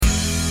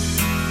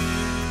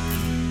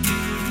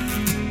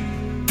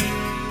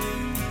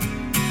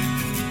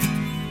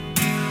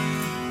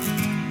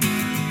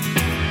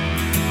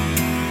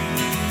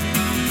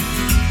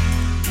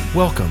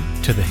Welcome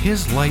to the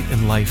His Light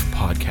and Life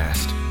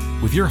podcast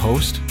with your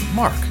host,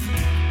 Mark,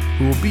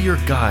 who will be your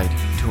guide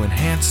to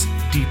enhance,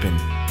 deepen,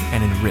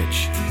 and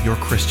enrich your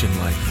Christian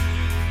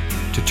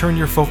life. To turn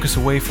your focus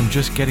away from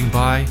just getting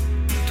by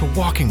to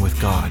walking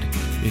with God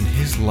in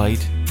His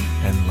light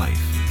and life.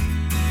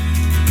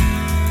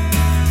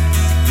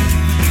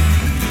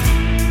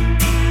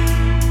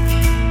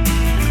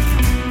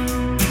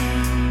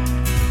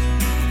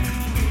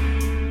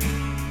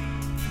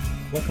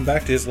 Welcome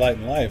back to His Light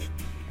and Life.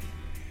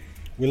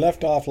 We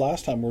left off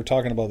last time, we were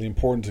talking about the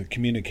importance of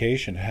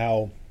communication,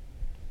 how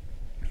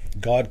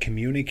God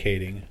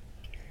communicating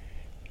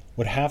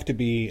would have to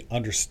be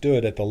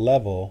understood at the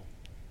level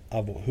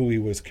of who He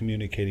was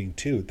communicating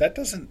to. That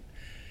doesn't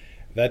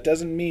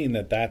mean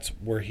that that's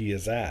where He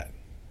is at.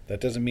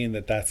 That doesn't mean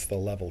that that's the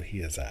level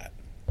He is at.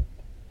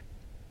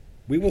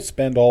 We will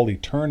spend all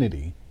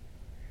eternity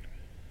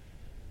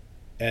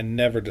and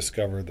never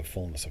discover the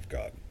fullness of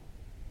God.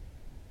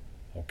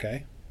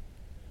 Okay?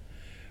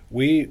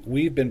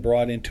 We've been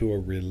brought into a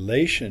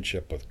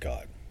relationship with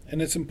God.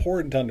 And it's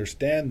important to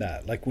understand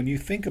that. Like when you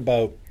think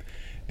about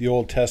the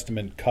Old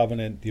Testament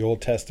covenant, the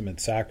Old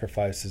Testament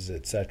sacrifices,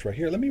 etc.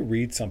 Here, let me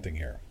read something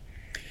here.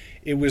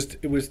 It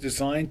was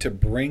designed to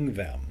bring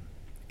them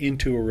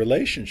into a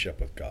relationship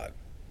with God.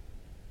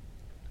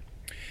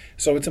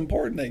 So it's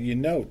important that you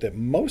note that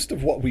most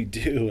of what we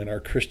do in our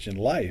Christian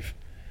life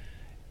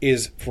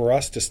is for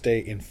us to stay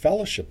in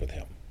fellowship with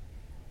Him.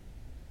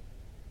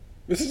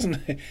 This isn't,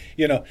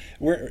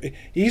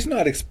 He's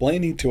not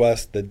explaining to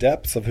us the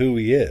depths of who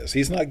He is.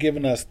 He's not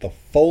giving us the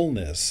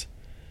fullness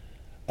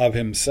of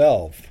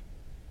Himself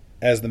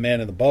as the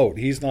man in the boat.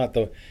 He's not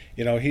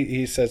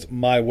He says,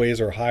 my ways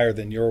are higher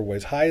than your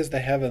ways. High as the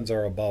heavens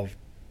are above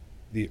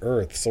the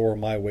earth, so are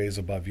my ways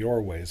above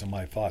your ways, and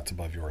my thoughts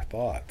above your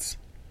thoughts.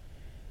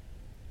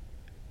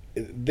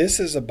 This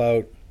is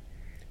about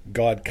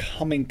God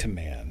coming to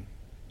man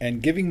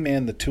and giving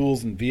man the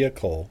tools and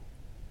vehicle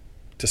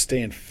to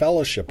stay in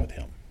fellowship with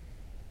Him.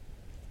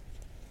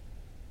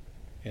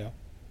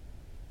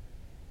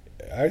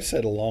 I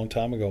said a long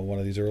time ago in one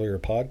of these earlier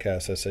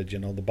podcasts, I said,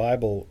 the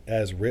Bible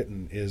as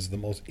written is the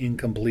most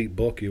incomplete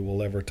book you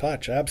will ever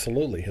touch.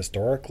 Absolutely.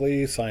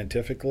 Historically,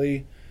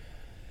 scientifically.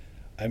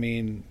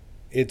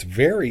 It's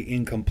very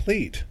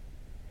incomplete.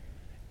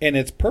 And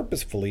it's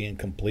purposefully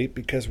incomplete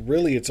because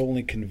really it's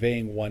only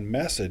conveying one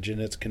message,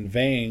 and it's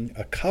conveying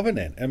a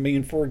covenant.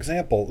 For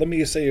example, let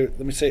me say it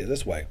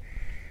this way.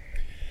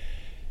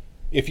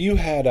 If you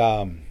had,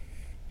 I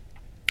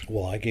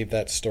gave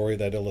that story,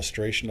 that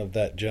illustration of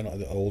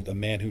a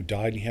man who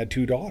died, and he had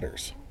two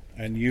daughters,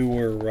 and you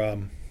were,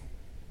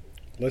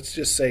 let's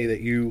just say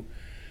that you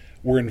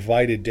were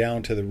invited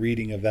down to the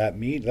reading of that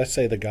meeting. Let's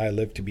say the guy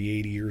lived to be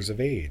 80 years of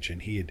age,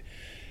 and he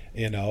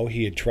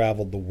had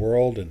traveled the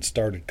world and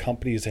started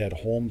companies, had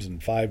homes in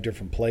 5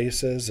 different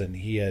places, and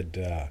he had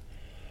 2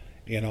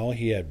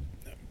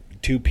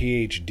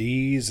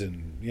 PhDs,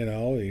 and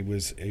he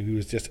was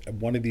just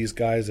one of these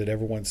guys that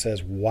everyone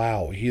says,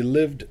 wow, he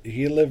lived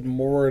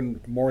more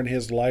in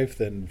his life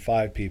than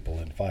 5 people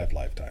in 5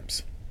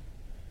 lifetimes.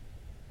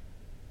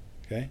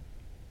 Okay?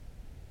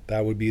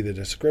 That would be the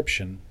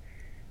description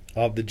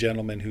of the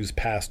gentleman who's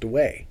passed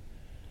away.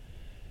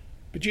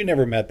 But you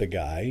never met the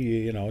guy.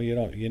 You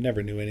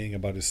never knew anything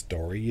about his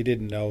story. You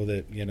didn't know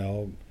that,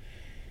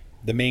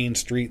 the main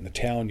street in the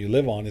town you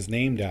live on is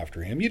named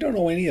after him. You don't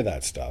know any of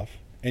that stuff.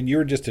 And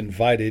you're just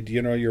invited,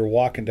 you're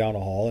walking down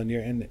a hall, and you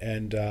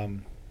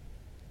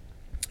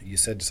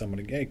said to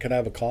somebody, hey, could I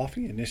have a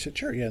coffee? And they said,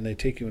 sure, yeah. And they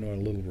take you into a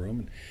little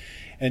room,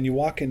 and you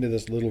walk into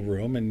this little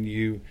room, and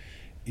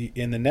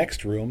in the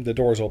next room, the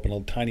door's open a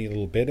tiny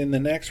little bit. In the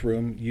next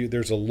room,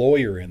 there's a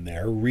lawyer in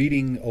there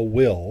reading a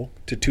will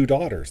to 2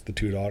 daughters, the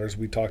 2 daughters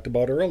we talked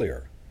about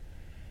earlier.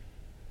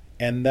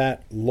 And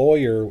that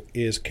lawyer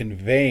is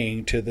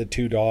conveying to the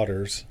 2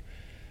 daughters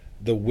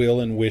the will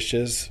and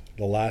wishes,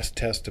 the last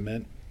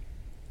testament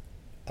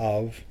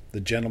of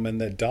the gentleman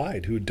that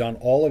died, who had done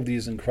all of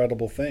these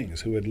incredible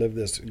things, who had lived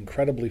this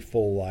incredibly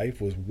full life,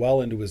 was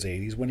well into his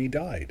 80s when he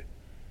died.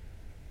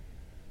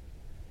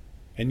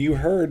 And you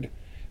heard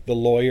the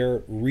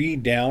lawyer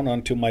read down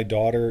onto my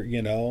daughter,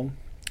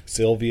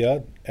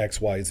 Sylvia,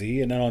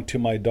 XYZ, and then onto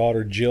my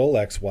daughter, Jill,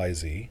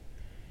 XYZ.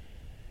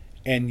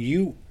 And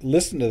you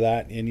listened to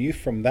that, and you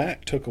from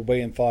that took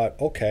away and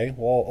thought, okay,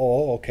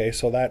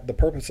 so that the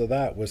purpose of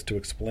that was to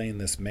explain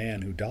this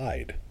man who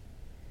died.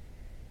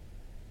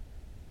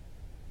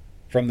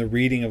 From the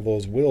reading of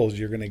those wills,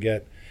 you're going to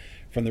get,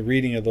 from the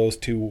reading of those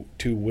two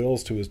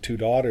wills to his 2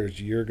 daughters,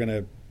 you're going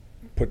to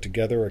put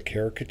together a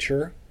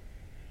caricature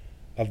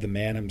of the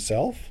man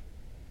himself.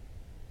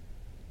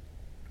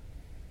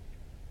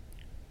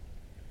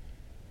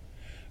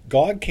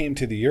 God came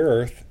to the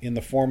earth in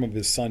the form of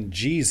His Son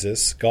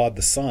Jesus, God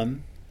the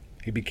Son.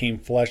 He became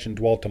flesh and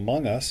dwelt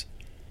among us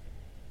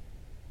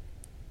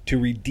to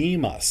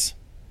redeem us,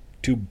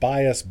 to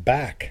buy us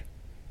back,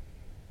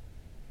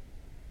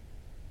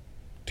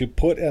 to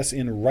put us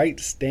in right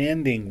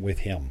standing with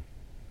Him,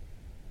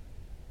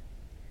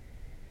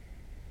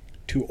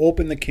 to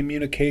open the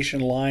communication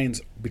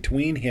lines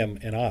between him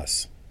and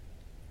us,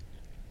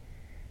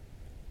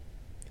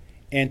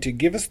 and to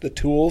give us the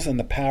tools and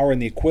the power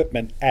and the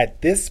equipment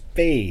at this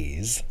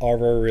phase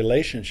of our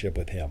relationship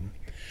with him,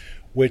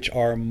 which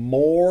are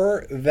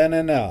more than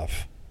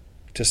enough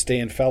to stay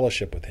in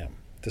fellowship with him,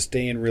 to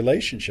stay in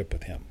relationship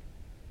with him,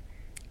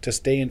 to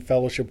stay in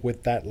fellowship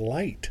with that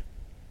light.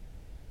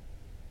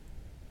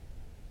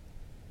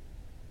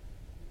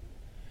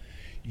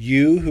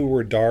 You who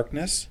were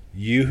darkness,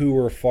 you who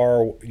were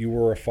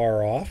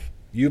afar off,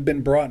 you've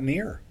been brought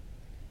near.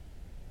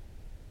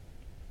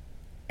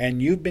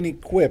 And you've been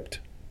equipped.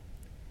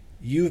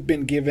 You've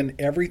been given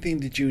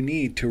everything that you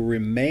need to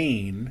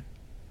remain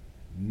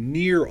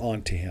near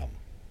unto him.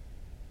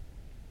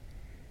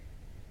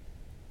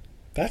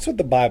 That's what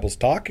the Bible's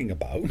talking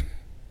about.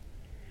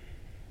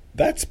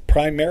 That's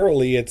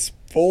primarily its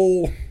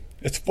full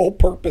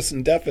purpose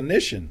and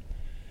definition.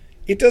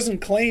 It doesn't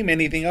claim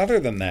anything other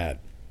than that.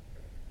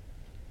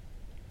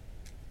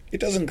 It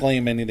doesn't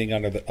claim anything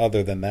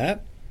other than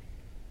that.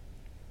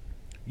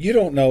 You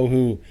don't know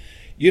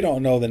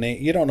the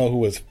name. You don't know who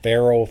was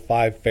Pharaoh,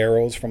 5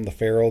 pharaohs from the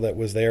Pharaoh that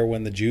was there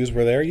when the Jews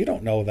were there. You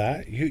don't know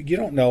that. You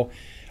don't know.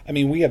 I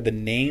mean, we have the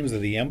names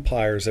of the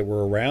empires that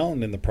were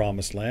around in the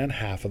Promised Land,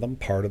 half of them,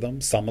 part of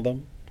them, some of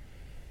them.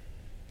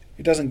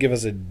 It doesn't give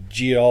us a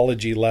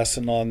geology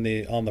lesson on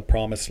the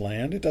Promised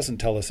Land. It doesn't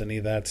tell us any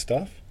of that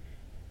stuff.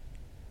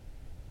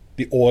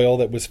 The oil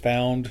that was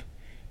found,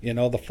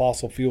 the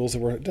fossil fuels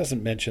it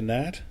doesn't mention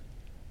that.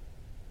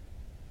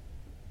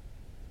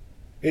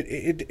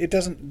 It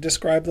doesn't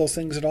describe those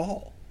things at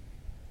all.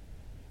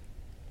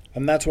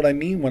 And that's what I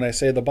mean when I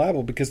say the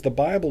Bible, because the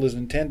Bible is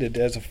intended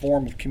as a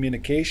form of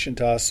communication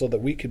to us so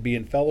that we could be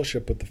in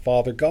fellowship with the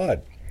Father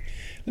God.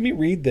 Let me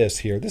read this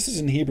here. This is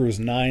in Hebrews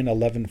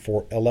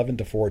 9:11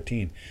 to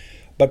 14.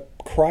 But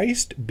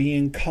Christ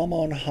being come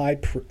an high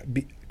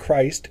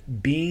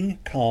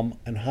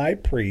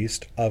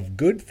priest of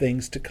good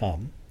things to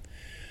come,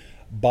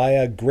 by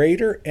a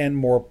greater and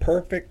more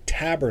perfect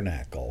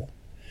tabernacle,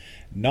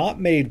 not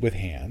made with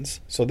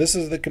hands. So this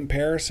is the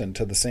comparison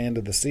to the sand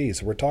of the sea.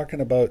 So we're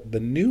talking about the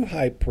new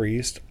high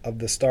priest of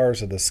the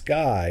stars of the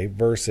sky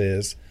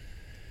versus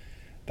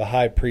the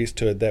high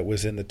priesthood that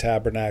was in the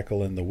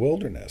tabernacle in the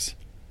wilderness.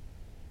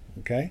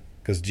 Okay?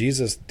 Because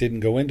Jesus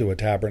didn't go into a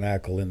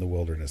tabernacle in the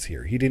wilderness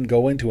here. He didn't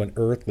go into an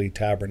earthly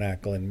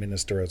tabernacle and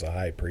minister as a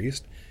high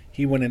priest.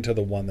 He went into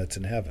the one that's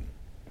in heaven.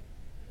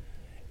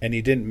 And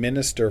he didn't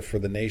minister for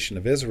the nation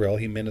of Israel.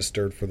 He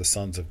ministered for the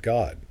sons of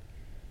God.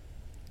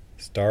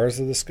 Stars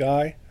of the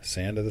sky,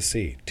 sand of the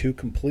sea. 2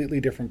 completely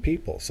different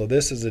people. So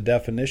this is a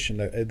definition,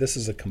 this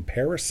is a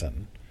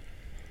comparison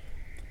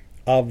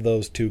of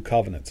those 2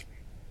 covenants.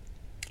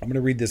 I'm going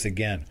to read this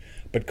again.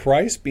 But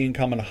Christ being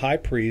come a high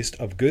priest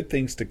of good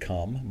things to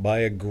come,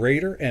 by a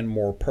greater and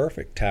more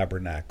perfect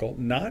tabernacle,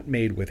 not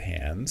made with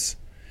hands,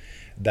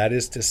 that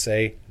is to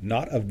say,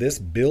 not of this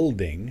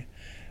building,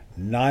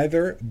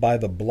 neither by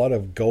the blood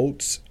of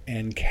goats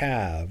and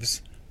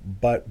calves,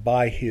 but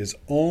by his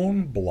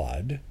own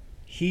blood,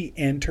 he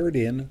entered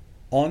in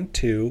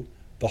unto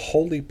the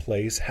holy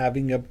place,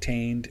 having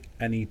obtained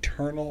an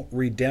eternal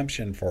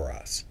redemption for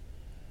us.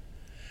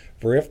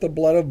 For if the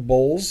blood of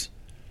bulls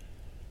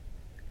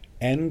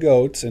and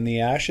goats and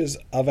the ashes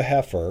of a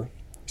heifer,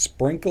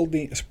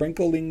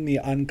 sprinkling the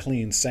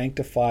unclean,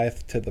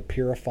 sanctifieth to the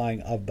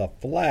purifying of the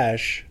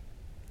flesh,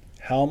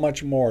 how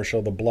much more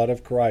shall the blood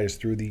of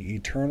Christ, through the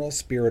eternal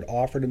Spirit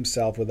offered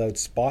himself without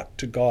spot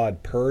to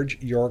God,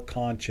 purge your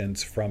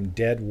conscience from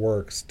dead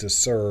works to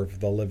serve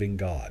the living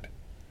God?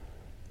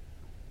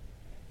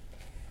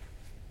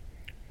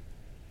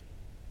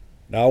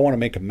 Now I want to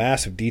make a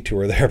massive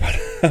detour there,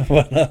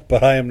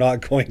 but I am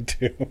not going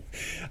to.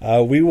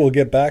 We will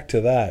get back to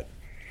that.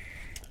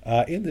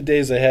 In the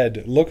days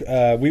ahead,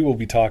 we will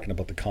be talking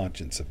about the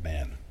conscience of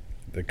man.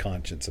 The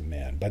conscience of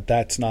man. But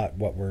that's not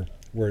what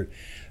we're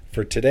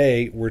for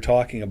today. We're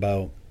talking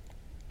about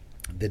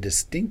the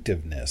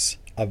distinctiveness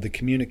of the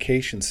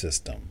communication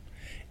system.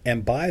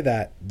 And by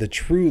that, the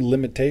true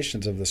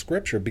limitations of the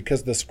Scripture,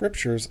 because the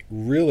Scriptures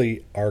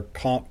really are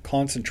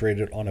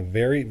concentrated on a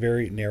very,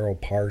 very narrow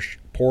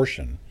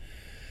portion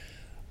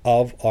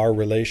of our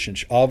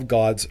relationship, of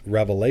God's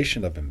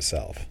revelation of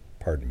himself,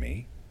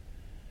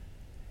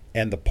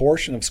 and the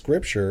portion of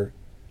Scripture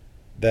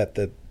that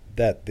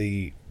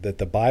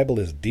the Bible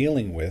is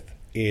dealing with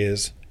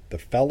is the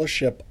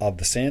fellowship of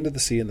the sand of the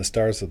sea and the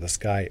stars of the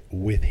sky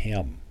with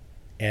him,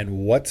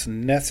 and what's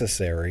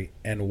necessary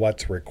and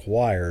what's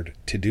required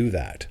to do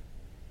that.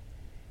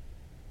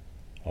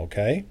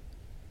 Okay?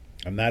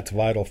 And that's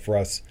vital for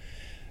us.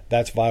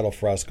 That's vital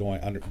for us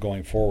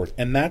going forward.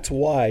 And that's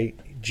why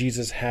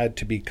Jesus had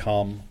to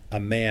become a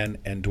man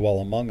and dwell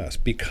among us.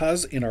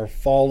 Because in our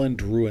fallen,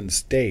 ruined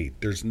state,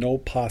 there's no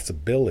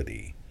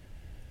possibility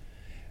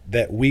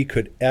that we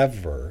could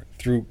ever,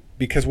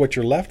 because what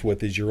you're left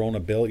with is your own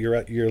ability.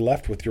 You're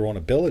left with your own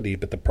ability,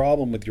 but the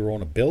problem with your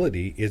own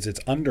ability is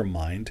it's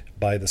undermined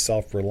by the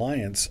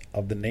self-reliance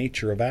of the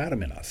nature of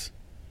Adam in us.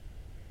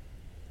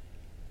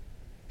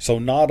 So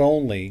not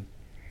only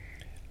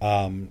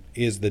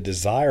is the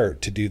desire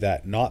to do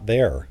that not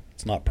there.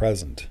 It's not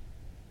present.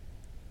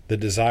 The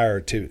desire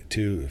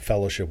to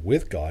fellowship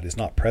with God is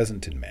not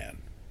present in man.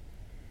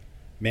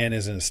 Man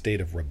is in a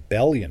state of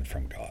rebellion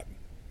from God.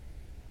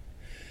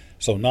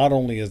 So not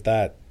only is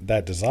that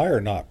desire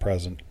not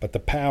present, but the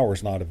power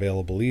is not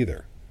available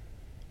either.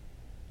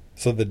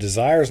 So the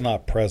desire is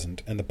not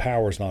present and the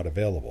power is not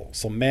available.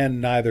 So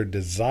man neither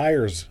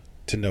desires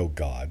to know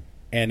God,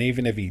 and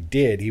even if he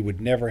did, he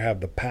would never have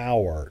the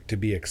power to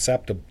be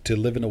acceptable, to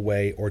live in a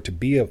way, or to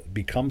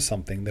become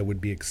something that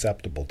would be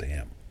acceptable to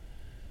him.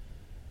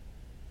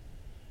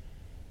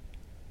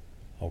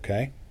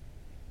 Okay?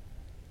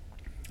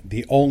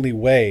 The only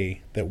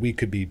way that we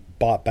could be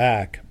brought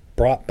back,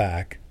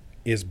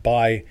 is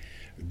by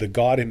the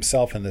God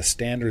himself and the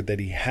standard that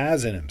he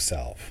has in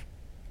himself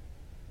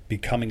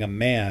becoming a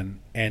man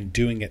and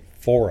doing it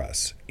for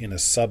us in a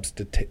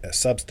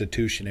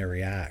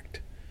substitutionary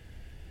act.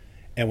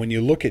 And when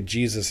you look at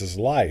Jesus'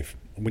 life,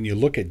 when you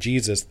look at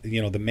Jesus,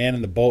 the man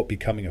in the boat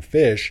becoming a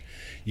fish,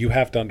 you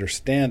have to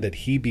understand that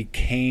he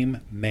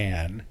became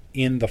man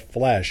in the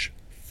flesh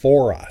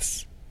for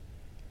us.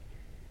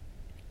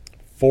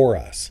 For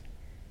us.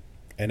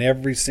 And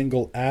every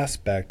single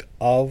aspect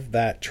of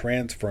that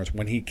transference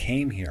when he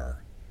came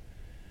here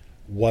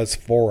was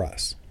for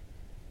us.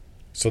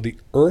 So the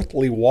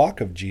earthly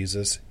walk of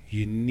Jesus,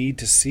 you need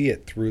to see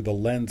it through the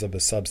lens of a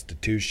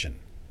substitution.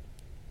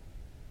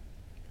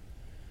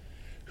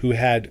 Who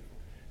had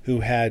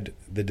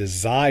the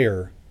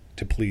desire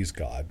to please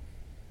God,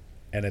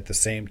 and at the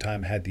same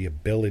time had the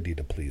ability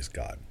to please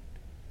God.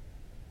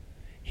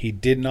 He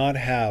did not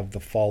have the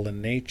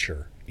fallen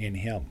nature in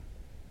him.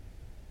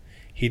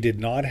 He did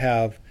not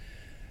have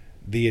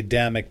the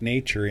Adamic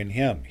nature in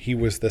him. He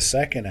was the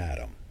second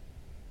Adam.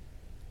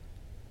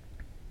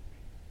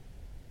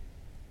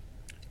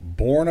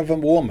 Born of a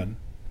woman,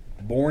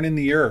 born in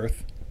the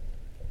earth,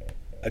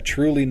 a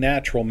truly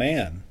natural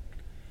man,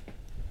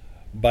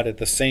 but at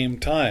the same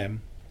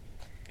time,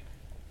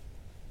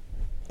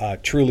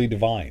 truly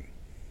divine.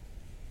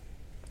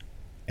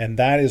 And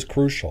that is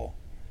crucial.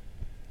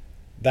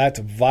 That's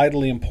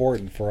vitally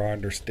important for our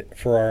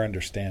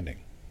understanding.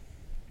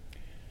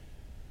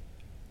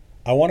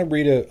 I want to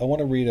read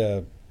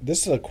a.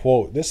 This is a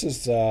quote. This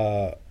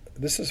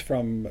is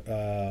from.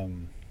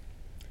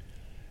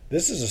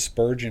 This is a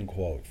Spurgeon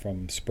quote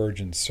from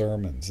Spurgeon's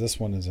sermons. This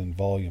one is in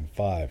volume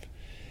 5.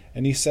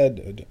 And he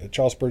said,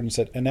 Charles Spurgeon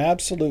said, an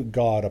absolute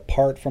God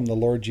apart from the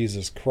Lord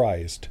Jesus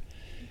Christ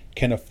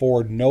can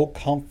afford no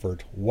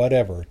comfort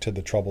whatever to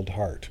the troubled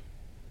heart.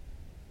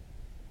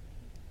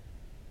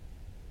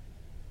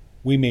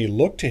 We may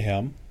look to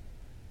him,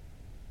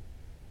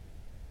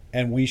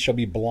 and we shall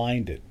be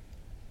blinded.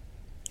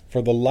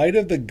 For the light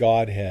of the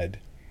Godhead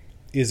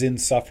is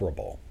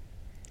insufferable,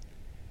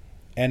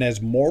 and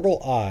as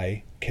mortal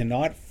eye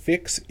cannot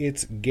fix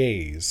its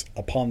gaze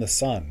upon the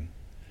sun,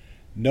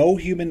 no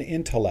human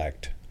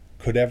intellect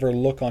could ever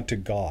look unto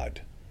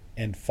God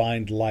and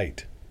find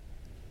light.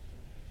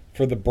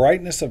 For the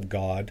brightness of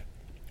God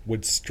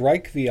would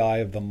strike the eye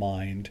of the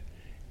mind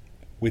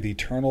with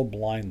eternal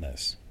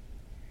blindness.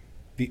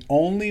 The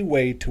only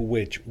way to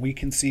which we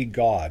can see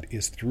God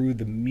is through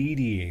the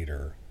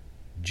mediator,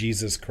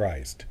 Jesus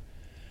Christ.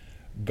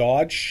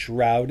 God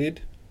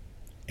shrouded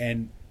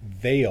and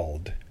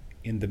veiled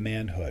in the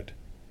manhood.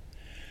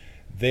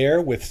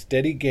 There, with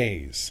steady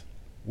gaze,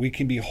 we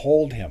can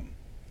behold him,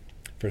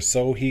 for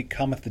so he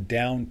cometh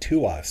down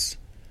to us,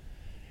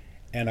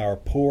 and our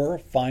poor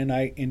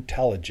finite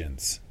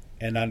intelligence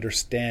and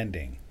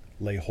understanding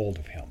lay hold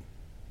of him.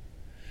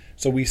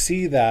 So we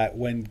see that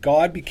when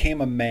God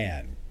became a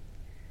man,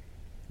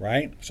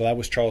 right? So that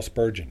was Charles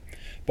Spurgeon.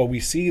 But we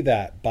see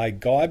that by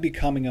God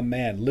becoming a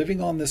man,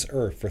 living on this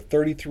earth for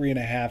 33 and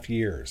a half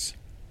years,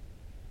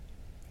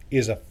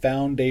 is a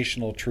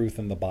foundational truth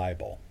in the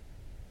Bible.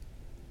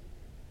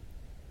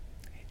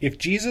 If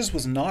Jesus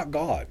was not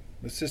God,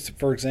 let's just,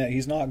 for example,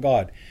 he's not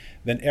God,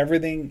 then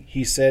everything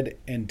he said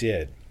and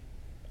did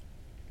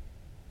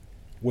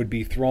would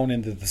be thrown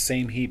into the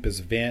same heap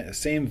as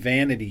same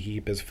vanity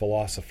heap as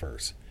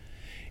philosophers.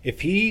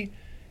 If he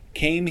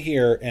came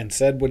here and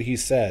said what he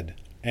said,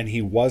 and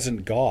he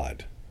wasn't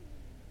God,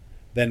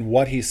 then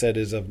what he said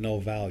is of no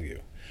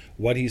value.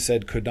 What he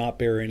said could not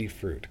bear any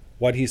fruit.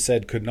 What he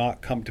said could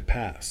not come to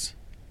pass.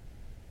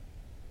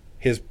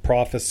 His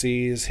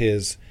prophecies,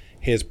 his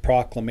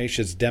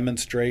proclamations,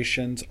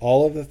 demonstrations,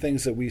 all of the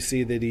things that we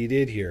see that he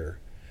did here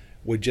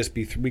would just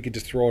be, we could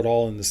just throw it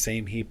all in the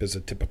same heap as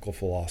a typical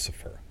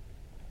philosopher.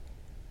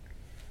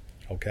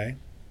 Okay?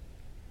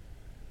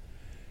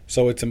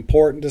 So it's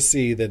important to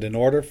see that in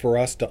order for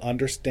us to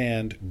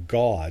understand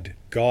God,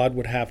 God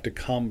would have to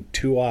come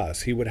to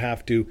us. He would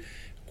have to,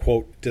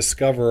 quote,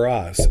 discover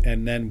us,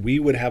 and then we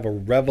would have a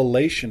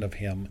revelation of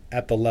him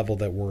at the level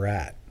that we're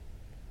at.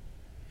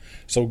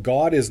 So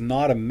God is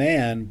not a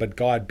man, but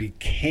God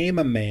became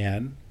a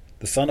man.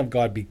 The Son of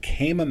God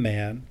became a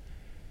man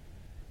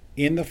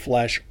in the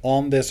flesh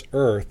on this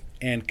earth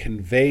and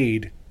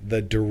conveyed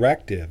the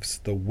directives,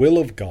 the will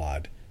of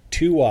God,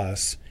 to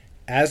us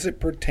as it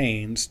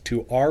pertains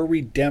to our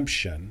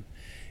redemption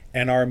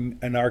and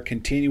our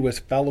continuous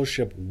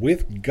fellowship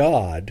with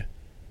God,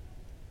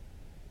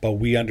 but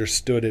we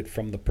understood it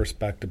from the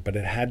perspective, but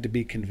it had to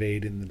be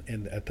conveyed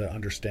at the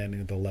understanding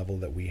of the level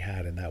that we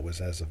had, and that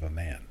was as of a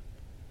man.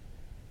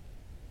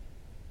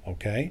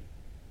 Okay?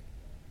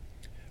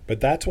 But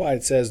that's why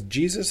it says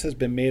Jesus has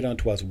been made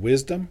unto us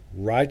wisdom,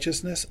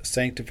 righteousness,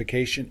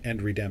 sanctification,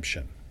 and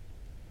redemption.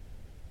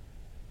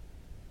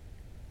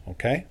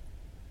 Okay?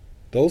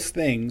 Those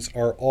things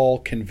are all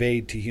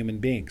conveyed to human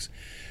beings.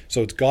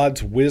 So it's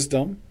God's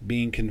wisdom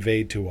being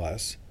conveyed to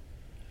us,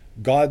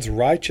 God's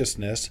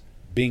righteousness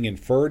being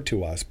inferred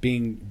to us,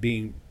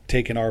 being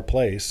taken our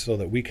place so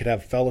that we could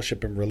have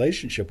fellowship and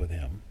relationship with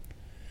Him,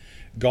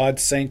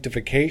 God's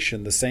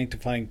sanctification, the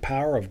sanctifying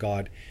power of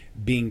God,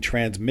 being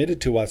transmitted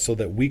to us so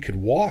that we could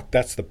walk.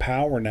 That's the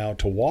power now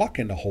to walk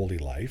in a holy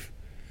life.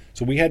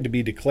 So we had to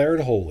be declared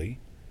holy,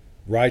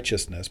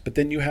 righteousness, but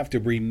then you have to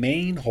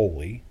remain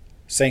holy,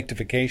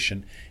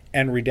 sanctification,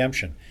 and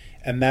redemption.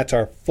 And that's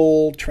our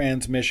full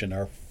transmission,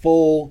 our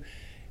full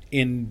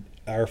in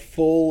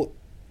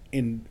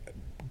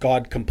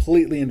God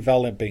completely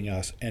enveloping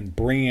us and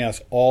bringing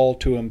us all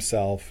to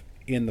Himself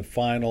in the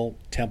final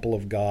temple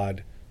of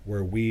God,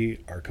 where we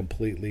are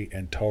completely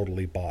and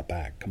totally bought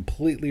back,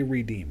 completely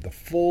redeemed, the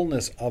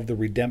fullness of the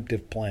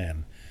redemptive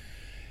plan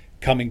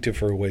coming to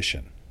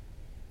fruition.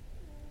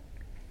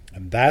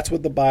 And that's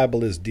what the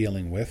Bible is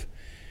dealing with,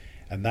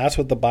 and that's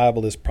what the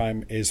Bible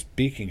is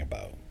speaking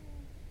about.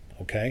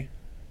 Okay?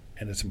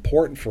 And it's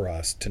important for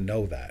us to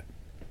know that.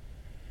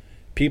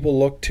 People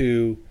look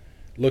to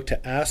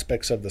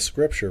aspects of the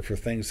Scripture for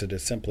things that it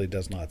simply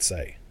does not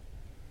say.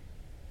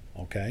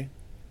 Okay?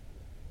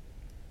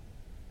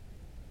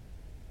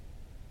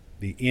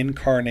 The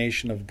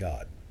incarnation of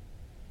God.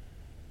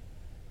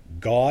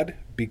 God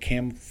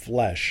became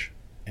flesh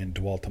and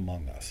dwelt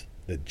among us.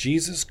 That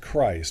Jesus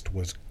Christ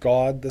was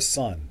God the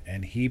Son,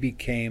 and He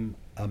became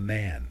a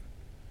man.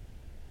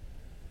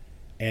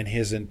 And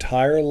His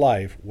entire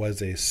life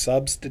was a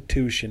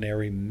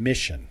substitutionary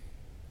mission,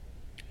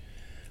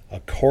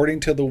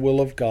 according to the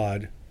will of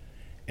God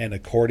and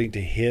according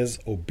to His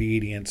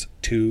obedience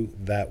to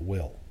that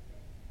will.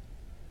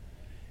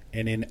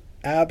 And in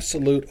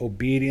absolute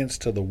obedience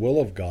to the will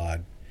of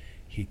God,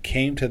 He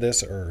came to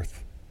this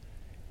earth,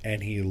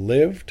 and He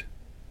lived,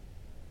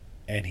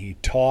 and He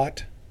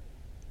taught,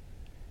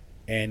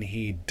 and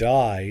He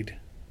died,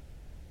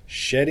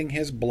 shedding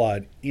His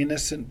blood,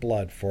 innocent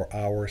blood, for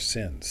our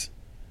sins.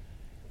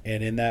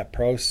 And in that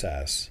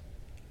process,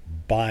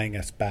 buying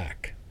us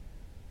back.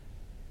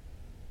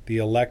 The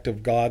elect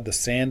of God, the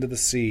sand of the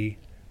sea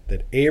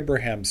that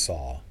Abraham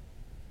saw,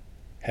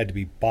 had to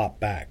be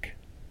bought back.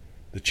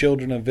 The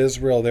children of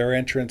Israel, their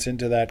entrance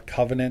into that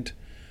covenant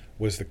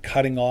was the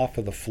cutting off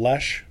of the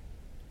flesh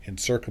in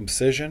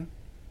circumcision,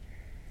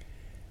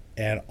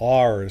 and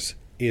ours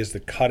is the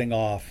cutting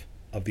off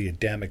of the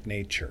Adamic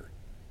nature,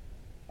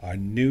 a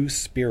new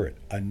spirit,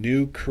 a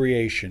new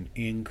creation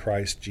in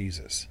Christ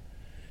Jesus,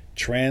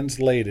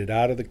 translated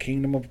out of the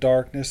kingdom of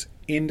darkness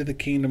into the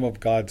kingdom of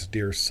God's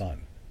dear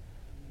Son.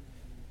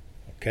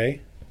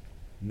 Okay?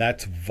 And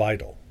that's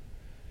vital.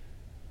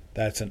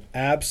 That's an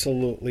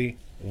absolutely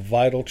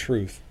vital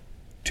truth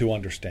to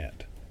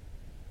understand.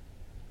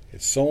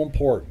 It's so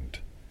important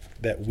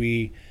that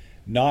we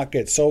not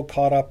get so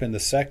caught up in the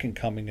second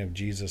coming of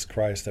Jesus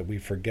Christ that we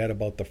forget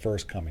about the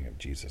first coming of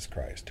Jesus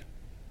Christ.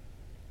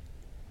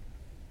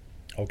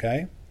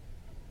 Okay?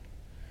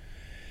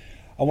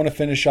 I want to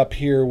finish up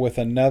here with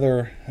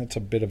another, it's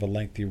a bit of a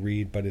lengthy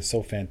read, but it's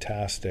so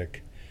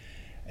fantastic.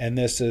 And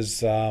this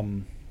is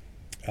Louis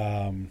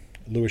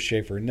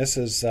Schaeffer, and this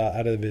is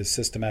out of his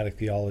Systematic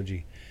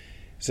Theology.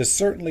 It says,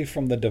 certainly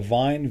from the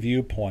divine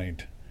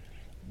viewpoint,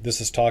 this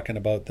is talking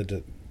about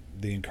the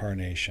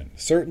Incarnation.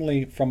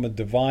 Certainly from a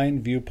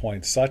divine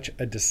viewpoint, such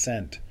a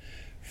descent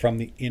from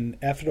the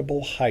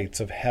ineffable heights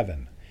of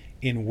heaven,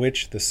 in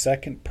which the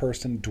second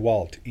person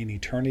dwelt in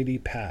eternity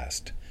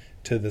past,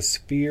 to the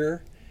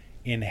sphere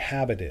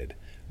inhabited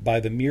by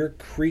the mere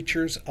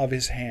creatures of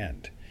His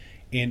hand,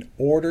 in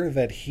order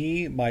that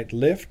He might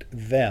lift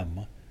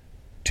them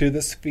to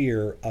the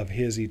sphere of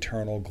His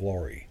eternal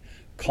glory,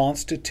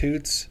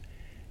 constitutes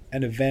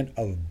an event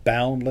of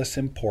boundless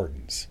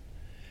importance.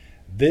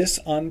 This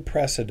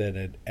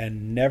unprecedented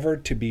and never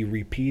to be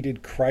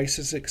repeated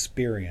crisis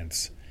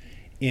experience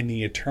in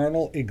the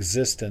eternal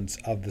existence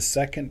of the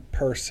second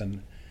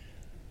person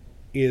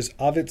is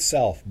of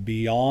itself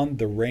beyond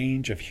the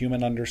range of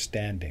human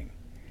understanding,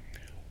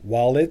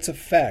 while its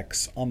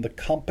effects on the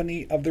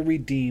company of the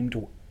redeemed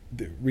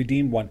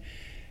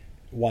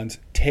ones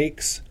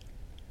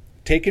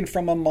taken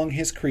from among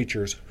His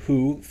creatures,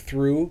 who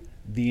through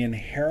the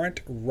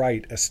inherent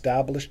right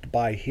established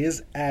by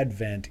His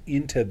advent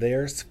into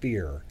their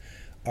sphere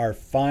are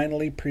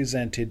finally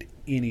presented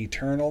in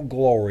eternal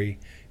glory,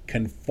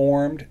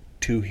 conformed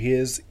to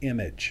His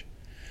image,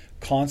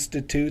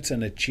 constitutes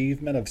an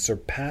achievement of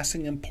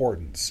surpassing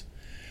importance.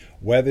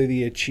 Whether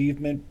the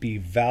achievement be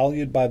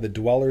valued by the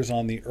dwellers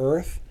on the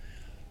earth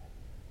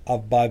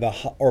by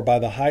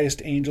the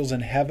highest angels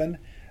in heaven,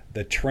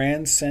 the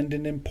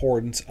transcendent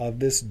importance of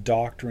this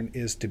doctrine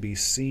is to be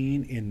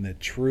seen in the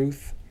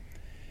truth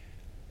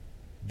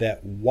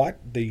that what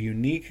the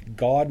unique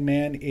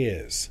God-man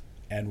is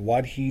and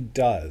what he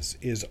does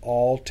is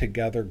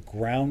altogether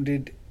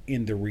grounded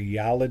in the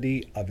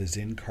reality of his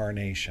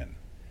incarnation,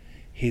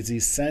 his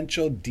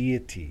essential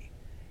deity,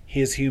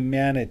 his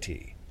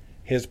humanity,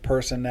 his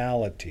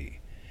personality,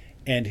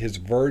 and his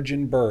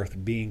virgin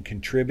birth being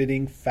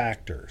contributing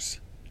factors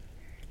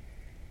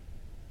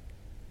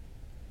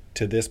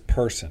to this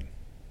person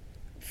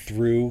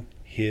through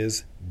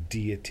his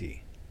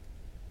deity.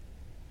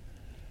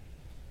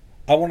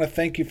 I want to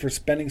thank you for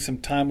spending some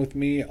time with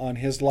me on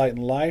His Light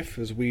and Life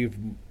as we've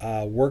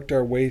worked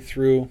our way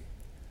through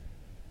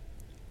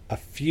a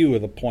few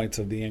of the points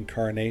of the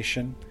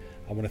Incarnation.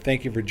 I want to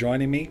thank you for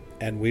joining me,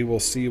 and we will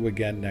see you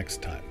again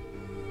next time.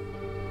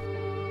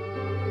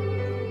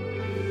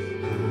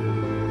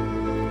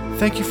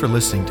 Thank you for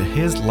listening to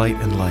His Light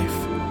and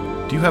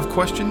Life. Do you have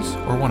questions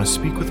or want to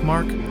speak with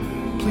Mark?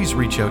 Please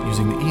reach out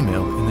using the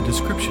email in the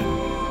description.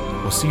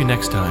 We'll see you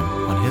next time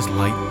on His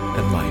Light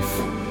and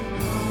Life.